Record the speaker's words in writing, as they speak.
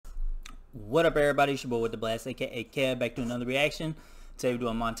What up, everybody? It's your boy WhatTheBlastt, aka Kev, back to another reaction. Today we're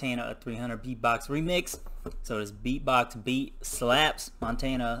doing Montana a 300 Beatbox remix. So this Beatbox beat slaps.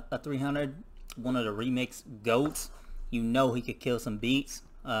 Montana a 300, one of the remix goats. You know he could kill some beats.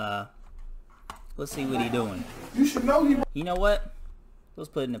 Let's see what he doing. You should know he. You know what? Let's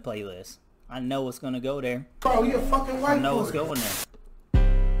put it in the playlist. I know it's gonna go there. Bro, he a fucking white boy. I know it's going there.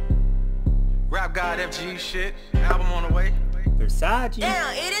 Rap God FG shit, album on the way. Versace.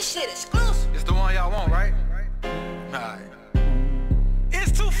 Damn, this shit exclusive. It's the one y'all want, right? Alright.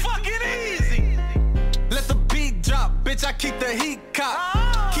 It's too fucking easy. Let the beat drop, bitch, I keep the heat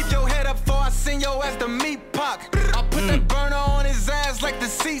cocked. Keep your head up before I send your ass to meat pock. I put that burner on his ass like the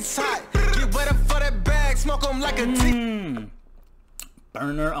seat's hot. Get wetter for that bag, smoke him like a tea.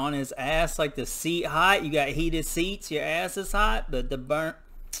 Burner on his ass like the seat hot. You got heated seats, your ass is hot, but the burn.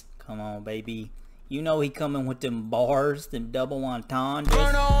 Come on, baby. You know he coming with them bars, them double entendres.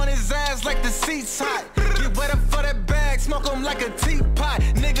 Burner on his ass like the seat's hot. Get wetter for that bag, smoke him like a teapot.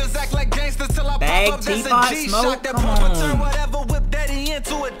 Niggas act like gangsters till I pop up. That's a G-Shock. That pump turn whatever, whip daddy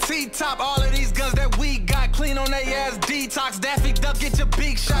into a T-top. All of these guns that we got, clean on they ass detox. Daffy Duck, get your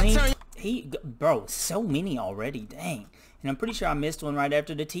big shot. Turn. Bro, so many already, dang. And I'm pretty sure I missed one right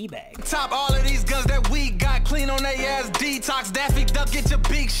after the teabag. Top all of these guns that we got, clean on they ass detox. Daffy Duck, get your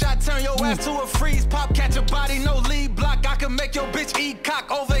big shot, turn your ass to a freeze pop. Catch a body, no lead block. I can make your bitch eat cock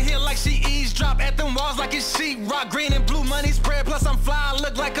over here like she eavesdrop. At them walls like it's sheetrock. Green and blue money spread, plus I'm fly,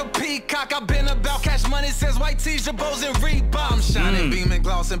 look like a peacock. I've been about cash money since white tees, Jabos and Reebok. I'm shining, beaming,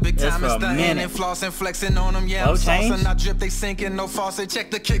 glossing, big time and stunning and flossing, flexing on them. Yeah, I'm saucing, I drip, they sinking, no faucet.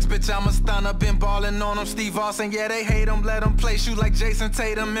 Check the kicks, bitch, I'm a stunner. Been balling on them, Steve Austin. Yeah, they hate them, let them play. Shoot like Jason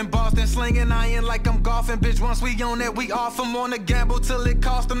Tatum in Boston, slinging iron like I'm golfing. Bitch, once we on that, we off them on the gamble till it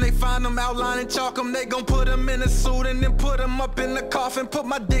cost them. They find them outlining, chalk them. They gon' put them in a suit and then put them up in the coffin. Put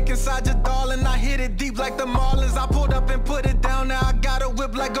my dick inside your darling. I hit it deep like the Marlins. I pulled up and put it down. Now I got a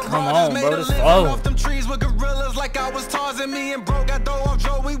whip like a Rogers. Made a living off them trees with gorillas like I was Tarzan. Me and bro got dough off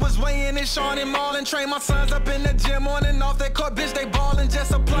Joe. We was weighing in Sean and Marlin. Train my sons up in the gym on and off that court. Bitch, they ballin',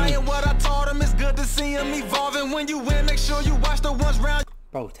 just applying what I taught them. It's good to see them evolving. When you win, make sure you watch the ones round.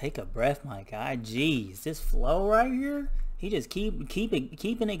 Bro, take a breath, my guy. Jeez, this flow right here, he just keeping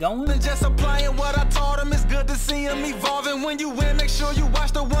it going. Just applying what I taught him. It's good to see him evolving. When you win, make sure you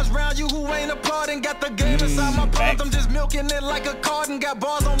watch the ones round you who ain't applauding. Got the game inside my palms. I'm just milking it like a carton. Got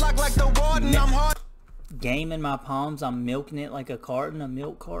balls on lock like the warden. I'm hard. Game in my palms, I'm milking it like a carton, a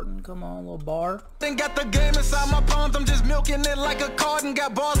milk carton. Come on, little bar. Then got the game inside my palms. I'm just milking it like a carton.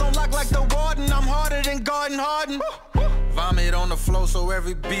 Got balls on lock like the warden. I'm harder than Garden Harden. Vomit on the floor, so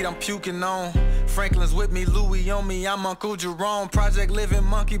every beat I'm puking on. Franklin's with me, Louis on me, I'm Uncle Jerome. Project living,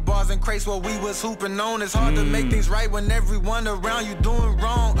 monkey bars and crates where we was hooping on. It's hard to make things right when everyone around you doing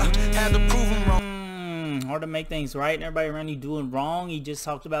wrong. Had to prove them wrong. Hard to make things right and everybody around you doing wrong. He just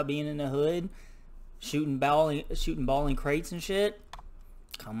talked about being in the hood, shooting ball in crates and shit.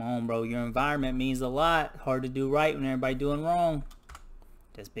 Come on, bro, your environment means a lot. Hard to do right when everybody doing wrong.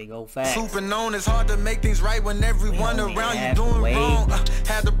 That's big old facts. Super known, it's hard to make things right when everyone around you doing wrong.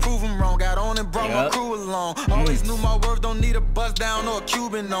 Had to prove them wrong, got on and brought my crew along. Always knew my worth, don't need a buzz down or a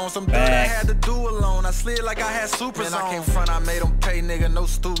Cuban on. Some dirt I had to do alone. I slid like I had super zone. I came front, I made him pay, nigga, no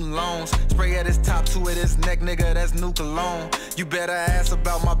student loans. Spray at his top, two at his neck, nigga, that's new cologne. You better ask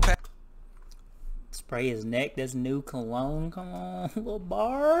about my past. Spray his neck, that's new cologne. Come on, little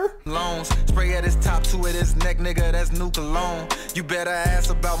bar. Loans, spray at his top, two at his neck, nigga, that's new cologne. You better ask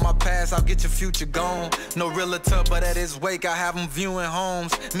about my past, I'll get your future gone. No realtor, but at his wake, I have him viewing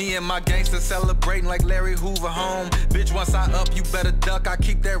homes. Me and my gangsters celebrating like Larry Hoover home. Bitch, once I up, you better duck, I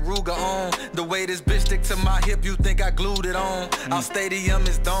keep that Ruger on. The way this bitch stick to my hip, you think I glued it on. Our stadium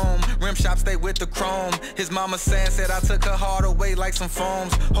is dome, rim shop stay with the chrome. His mama said I took her heart away like some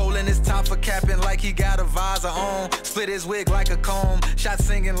foams. Holding his top for capping like he got a visor on. Split his wig like a comb, shot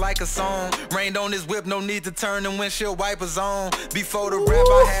singing like a song. Rained on his whip, no need to turn the windshield wipers on. Before the rap,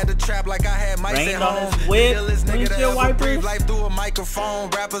 I had to trap like I had mics at home. The illest nigga to ever breathe life through a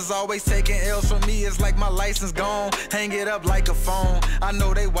microphone. Rappers always taking L's from me, it's like my license gone. Hang it up like a phone, I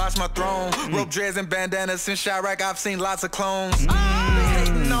know they watch my throne. Rope dreads and bandanas in Chirac, I've seen lots of clones. They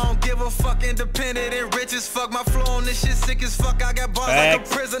hating on, give a fuck, independent and rich as fuck. My flow on this shit sick as fuck. I got bars like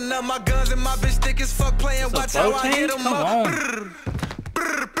a prisoner, my guns and my bitch thick as fuck. Playing, watch how I hit them up.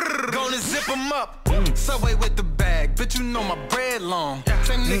 Gonna zip them up. Subway with the bag. Bitch, you know my bread long.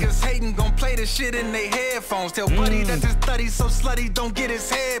 Same niggas hating gon' play this shit in they headphones. Tell buddy that this study so slutty, don't get his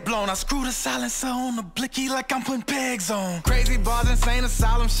head blown. I screw the silencer on the blicky like I'm putting pegs on. Crazy bars, insane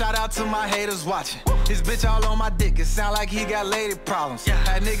asylum. Shout out to my haters watching. This bitch all on my dick. It sound like he got lady problems.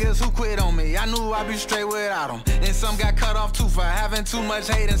 Had niggas who quit on me. I knew I'd be straight without them. And some got cut off too for having too much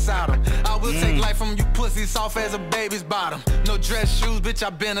hate inside them. I will take life from you pussy soft as a baby's bottom. No dress shoes, bitch,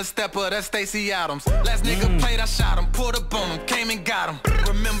 I been a stepper. That's Stacey Adams. Last nigga played, I shot him. Pulled up on him, came and got him.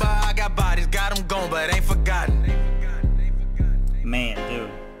 Remember, I got bodies, got him gone, but ain't forgotten. Man,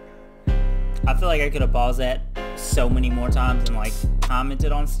 dude. I feel like I could have paused that so many more times and like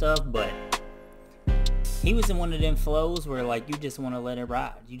commented on stuff, but he was in one of them flows where like you just want to let it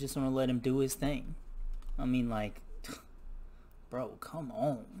ride. You just want to let him do his thing. I mean, like, bro, come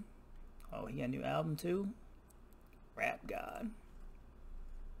on. Oh, he got a new album too? Rap God.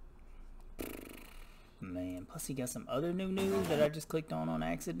 Man, plus he got some other new news that I just clicked on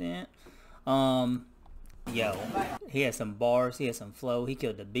accident. Yo, he has some bars, he has some flow, he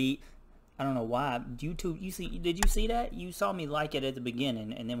killed the beat. I don't know why. YouTube, did you see that? You saw me like it at the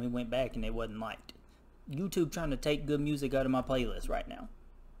beginning, and then we went back and it wasn't liked. YouTube trying to take good music out of my playlist right now.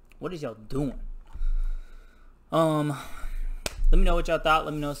 What is y'all doing? Let me know what y'all thought.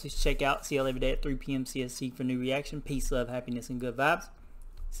 Let me know. So check out CL every day at 3 PM CST for new reaction. Peace, love, happiness, and good vibes.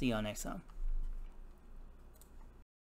 See y'all next time.